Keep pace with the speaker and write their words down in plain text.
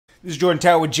This is Jordan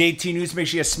Tower with JT News. Make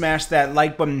sure you smash that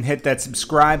like button, hit that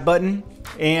subscribe button,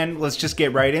 and let's just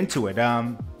get right into it.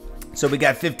 So we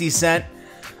got 50 Cent.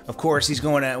 Of course, he's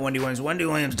going at Wendy Williams. Wendy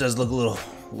Williams does look a little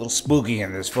spooky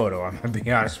in this photo. I'm gonna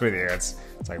be honest with you. It's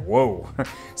like, whoa.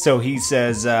 So he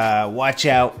says, "Watch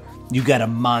out! You got a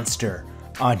monster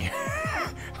on your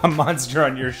a monster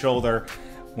on your shoulder."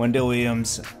 Wendy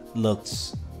Williams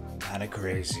looks kind of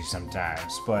crazy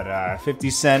sometimes, but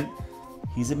 50 Cent.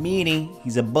 He's a meanie.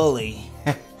 He's a bully.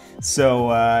 So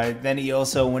then he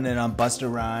also went in on Busta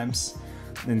rhymes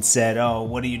and said, "Oh,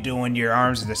 what are you doing? Your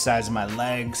arms are the size of my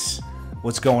legs.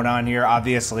 What's going on here?"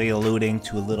 Obviously alluding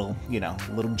to a little, a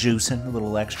little juicing, a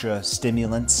little extra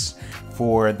stimulants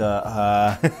for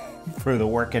the for the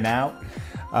working out.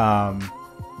 I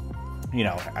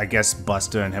guess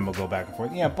Busta and him will go back and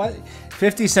forth. Yeah, but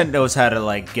 50 Cent knows how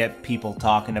to get people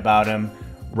talking about him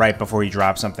right before he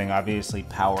drops something. Obviously,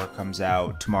 Power comes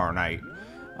out tomorrow night.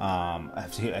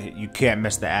 You can't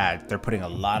miss the ad. They're putting a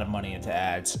lot of money into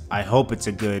ads. I hope it's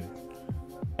a good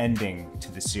ending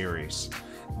to the series.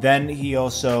 Then he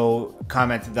also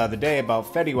commented the other day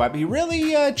about Fetty Wap. He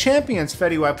really champions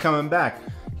Fetty Wap coming back.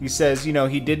 He says,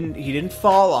 he didn't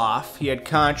fall off. He had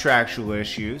contractual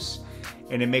issues,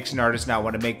 and it makes an artist not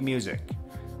want to make music.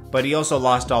 But he also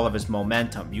lost all of his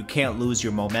momentum. You can't lose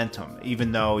your momentum,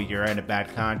 even though you're in a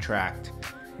bad contract.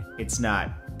 It's not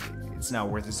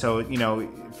worth it. So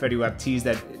Fetty Wap teased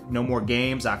that no more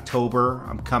games. October,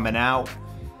 I'm coming out.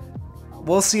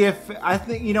 We'll see if I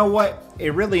think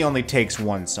it really only takes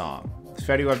one song.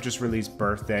 Fetty Wap just released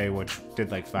Birthday, which did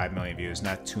 5 million views,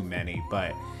 not too many,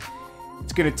 but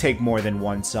it's gonna take more than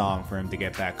one song for him to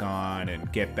get back on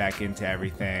and get back into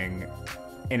everything.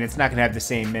 And it's not going to have the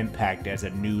same impact as a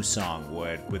new song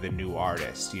would with a new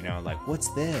artist,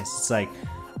 what's this? It's like,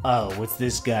 oh, what's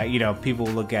this guy? People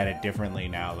look at it differently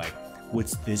now,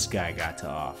 what's this guy got to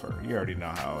offer? You already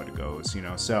know how it goes,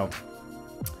 so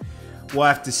we'll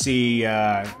have to see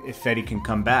if Fetty can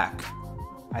come back.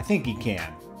 I think he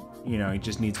can. He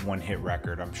just needs one hit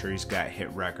record. I'm sure he's got hit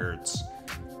records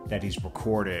that he's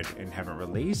recorded and haven't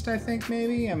released, I think,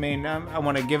 maybe. I mean, I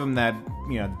want to give him that,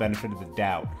 the benefit of the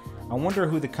doubt. I wonder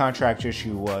who the contract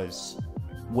issue was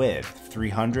with,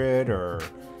 300 or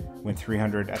when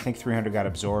 300, I think 300 got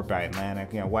absorbed by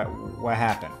Atlantic. What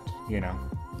happened,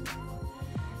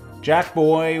 Jack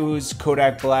Boy, who's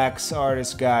Kodak Black's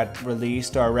artist, got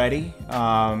released already.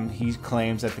 He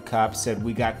claims that the cops said,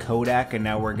 "We got Kodak and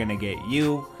now we're gonna get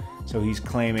you." So he's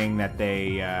claiming that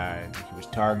he was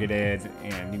targeted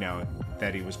and,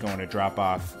 that he was going to drop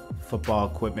off football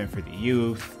equipment for the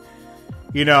youth.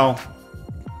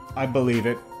 I believe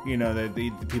it.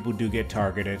 The people do get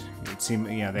targeted. It seemed,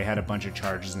 they had a bunch of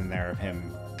charges in there of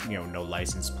him, no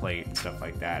license plate and stuff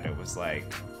like that. It was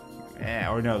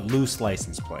loose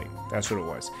license plate. That's what it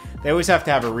was. They always have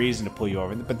to have a reason to pull you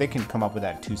over, but they can come up with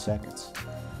that in 2 seconds.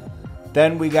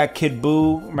 Then we got Kid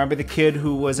Boo. Remember the kid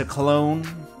who was a clone?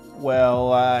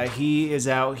 Well, he is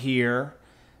out here.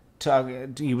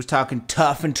 He was talking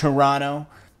tough in Toronto.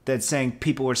 That's saying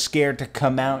people were scared to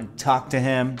come out and talk to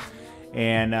him.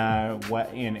 And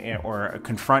or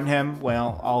confront him.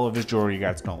 Well, all of his jewelry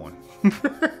got stolen.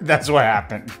 That's what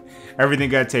happened. Everything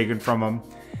got taken from him.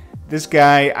 This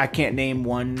guy, I can't name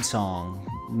one song.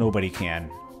 Nobody can.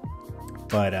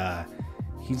 But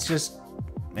he's just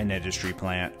an industry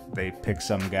plant. They pick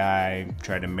some guy,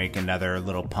 try to make another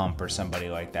little pump or somebody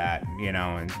like that,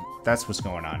 and that's what's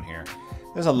going on here.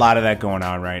 There's a lot of that going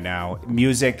on right now.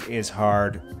 Music is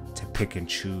hard to pick and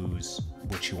choose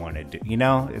what you want to do.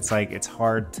 It's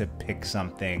hard to pick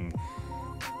something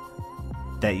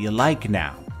that you like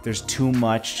now. There's too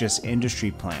much just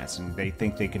industry plants, and they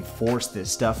think they can force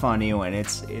this stuff on you, and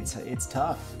it's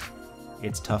tough.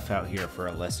 It's tough out here for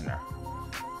a listener.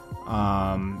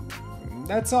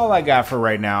 That's all I got for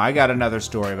right now. I got another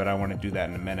story, but I want to do that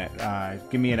in a minute.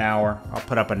 Give me an hour. I'll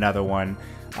put up another one.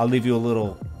 I'll leave you a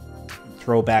little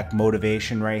throwback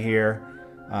motivation right here.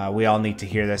 We all need to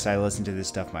hear this. I listen to this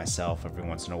stuff myself every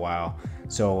once in a while.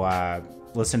 So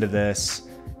listen to this,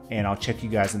 and I'll check you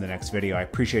guys in the next video. I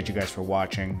appreciate you guys for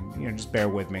watching. Just bear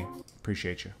with me.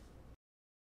 Appreciate you.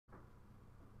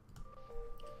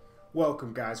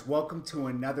 Welcome, guys. Welcome to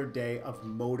another day of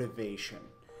motivation.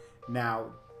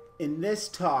 Now, in this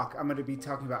talk, I'm going to be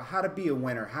talking about how to be a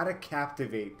winner, how to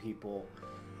captivate people,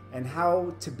 and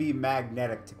how to be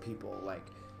magnetic to people,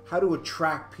 how to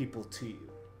attract people to you.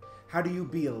 How do you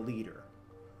be a leader?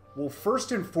 Well,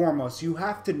 first and foremost, you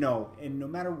have to know, and no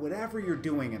matter whatever you're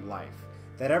doing in life,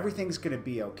 that everything's going to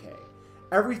be okay.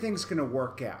 Everything's going to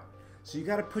work out. So you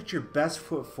got to put your best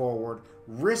foot forward,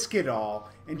 risk it all,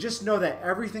 and just know that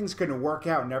everything's going to work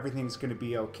out and everything's going to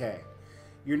be okay.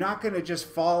 You're not going to just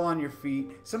fall on your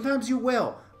feet. Sometimes you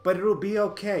will, but it'll be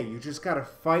okay. You just got to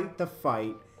fight the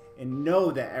fight and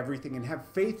know that everything, and have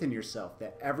faith in yourself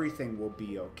that everything will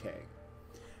be okay.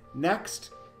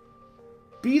 Next,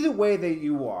 be the way that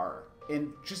you are,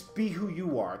 and just be who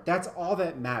you are. That's all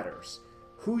that matters.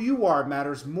 Who you are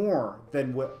matters more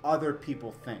than what other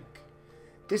people think.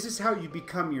 This is how you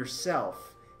become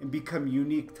yourself and become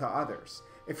unique to others.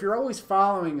 If you're always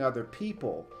following other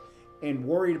people and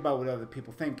worried about what other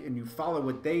people think, and you follow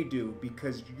what they do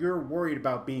because you're worried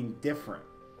about being different,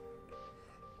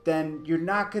 then you're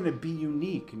not going to be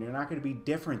unique, and you're not going to be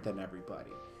different than everybody.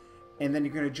 And then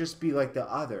you're going to just be like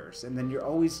the others. And then you're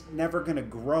always never going to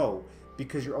grow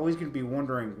because you're always going to be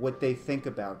wondering what they think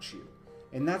about you.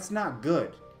 And that's not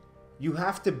good. You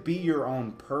have to be your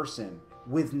own person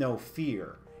with no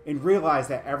fear and realize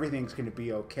that everything's going to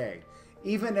be okay.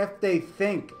 Even if they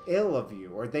think ill of you,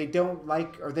 or they don't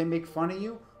like, or they make fun of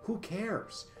you, who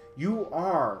cares? You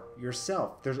are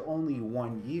yourself. There's only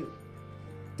one you.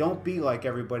 Don't be like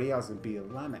everybody else and be a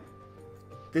lemon.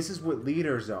 This is what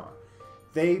leaders are.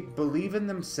 They believe in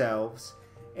themselves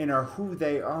and are who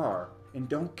they are and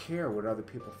don't care what other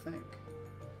people think.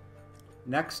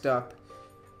 Next up,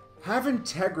 have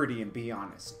integrity and be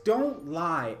honest. Don't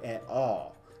lie at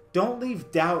all. Don't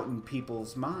leave doubt in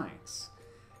people's minds.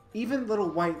 Even little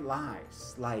white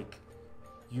lies like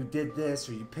you did this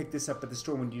or you picked this up at the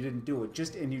store when you didn't do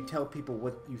it, and you tell people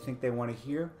what you think they want to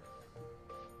hear.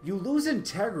 You lose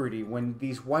integrity when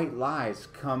these white lies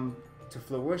come to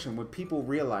fruition, when people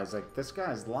realize, like, this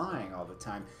guy's lying all the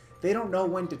time. They don't know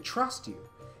when to trust you.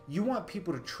 You want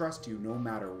people to trust you no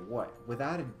matter what.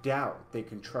 Without a doubt, they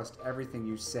can trust everything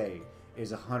you say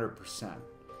is 100%.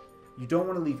 You don't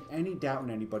want to leave any doubt in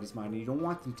anybody's mind, and you don't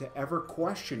want them to ever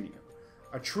question you.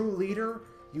 A true leader,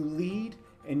 you lead,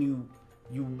 and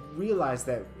you realize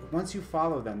that once you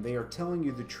follow them, they are telling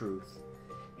you the truth,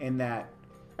 and that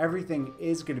everything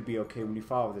is going to be okay when you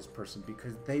follow this person,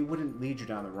 because they wouldn't lead you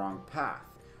down the wrong path.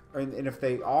 And if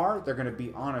they are, they're going to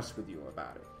be honest with you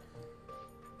about it.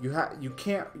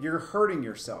 You're hurting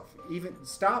yourself. Even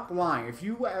stop lying. If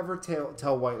you ever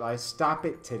tell white lies, stop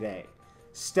it today.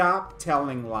 Stop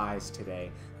telling lies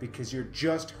today, because you're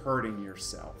just hurting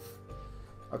yourself.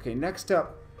 Okay, next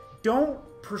up, don't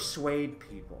persuade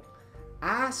people.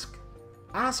 Ask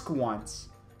once,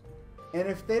 and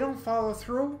if they don't follow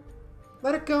through,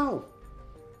 let it go.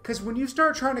 Because when you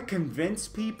start trying to convince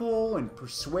people and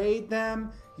persuade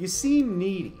them, you seem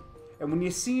needy. And when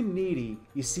you seem needy,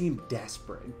 you seem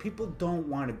desperate. And people don't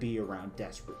want to be around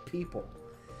desperate people.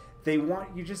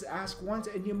 You just ask once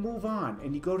and you move on.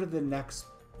 And you go to the next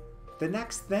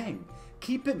thing.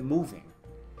 Keep it moving.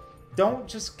 Don't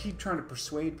just keep trying to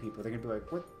persuade people. They're going to be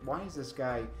like, why is this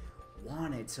guy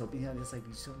want it so bad? It's like,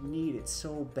 you so need it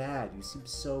so bad. You seem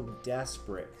so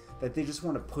desperate that they just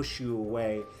want to push you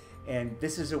away. And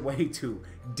this is a way to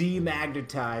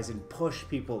demagnetize and push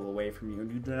people away from you.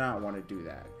 And you do not want to do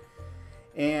that.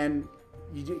 And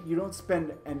you don't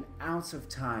spend an ounce of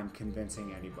time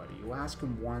convincing anybody. You ask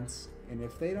them once, and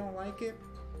if they don't like it,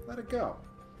 let it go.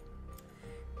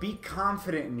 Be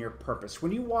confident in your purpose.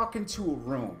 When you walk into a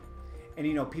room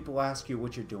and people ask you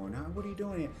what you're doing, what are you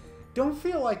doing here? Don't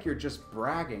feel like you're just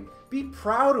bragging. Be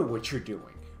proud of what you're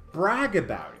doing. Brag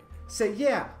about it. Say,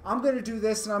 yeah, I'm going to do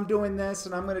this, and I'm doing this,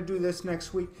 and I'm going to do this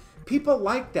next week. People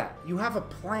like that. You have a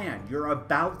plan. You're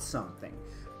about something.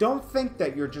 Don't think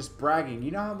that you're just bragging. You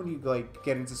know how when you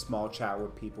get into small chat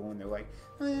with people and they're like,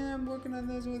 oh, yeah, I'm working on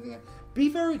this with you. Be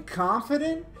very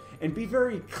confident and be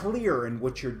very clear in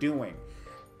what you're doing.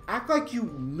 Act like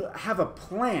you have a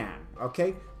plan,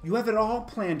 okay? You have it all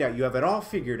planned out. You have it all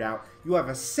figured out. You have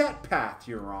a set path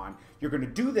you're on. You're going to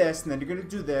do this, and then you're going to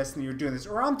do this, and then you're doing this.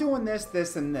 Or I'm doing this,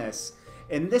 this, and this.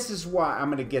 And this is why I'm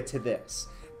going to get to this.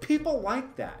 People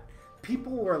like that.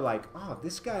 People are like, oh,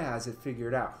 this guy has it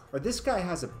figured out. Or this guy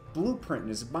has a blueprint in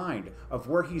his mind of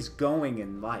where he's going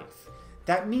in life.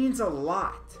 That means a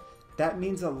lot. That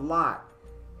means a lot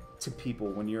to people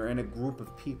when you're in a group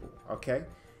of people, okay?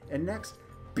 And next,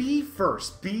 be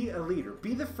first. Be a leader.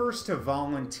 Be the first to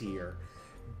volunteer.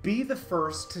 Be the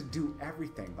first to do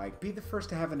everything. Be the first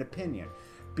to have an opinion.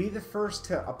 Be the first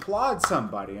to applaud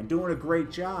somebody and doing a great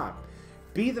job.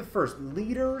 Be the first.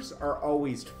 Leaders are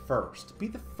always first. Be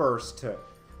the first to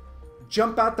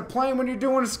jump out the plane when you're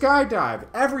doing a skydive.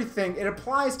 Everything, it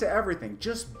applies to everything.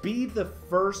 Just be the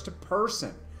first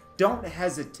person. Don't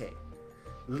hesitate.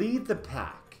 Lead the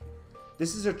pack.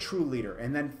 This is a true leader.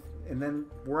 And then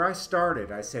where I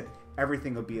started, I said,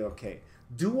 everything will be okay.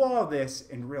 Do all this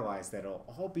and realize that it'll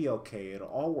all be okay. It'll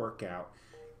all work out.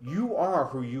 You are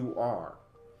who you are.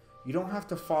 You don't have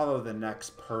to follow the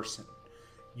next person.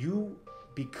 You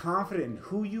Be confident in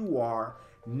who you are.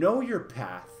 Know your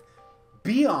path.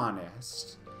 Be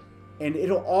honest. And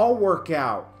it'll all work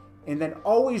out. And then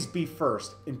always be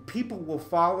first. And people will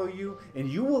follow you. And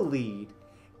you will lead.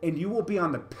 And you will be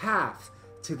on the path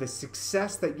to the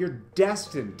success that you're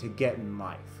destined to get in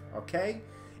life. Okay?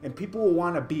 And people will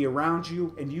want to be around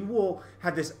you. And you will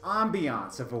have this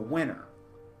ambiance of a winner.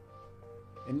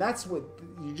 And that's what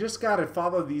you just got to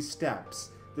follow these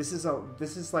steps. This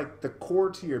is like the core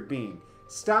to your being.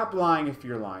 Stop lying if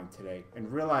you're lying today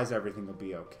and realize everything will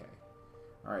be okay.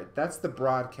 All right, that's the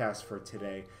broadcast for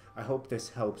today. I hope this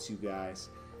helps you guys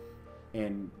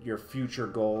in your future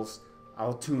goals.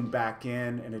 I'll tune back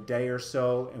in a day or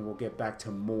so and we'll get back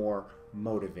to more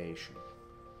motivation.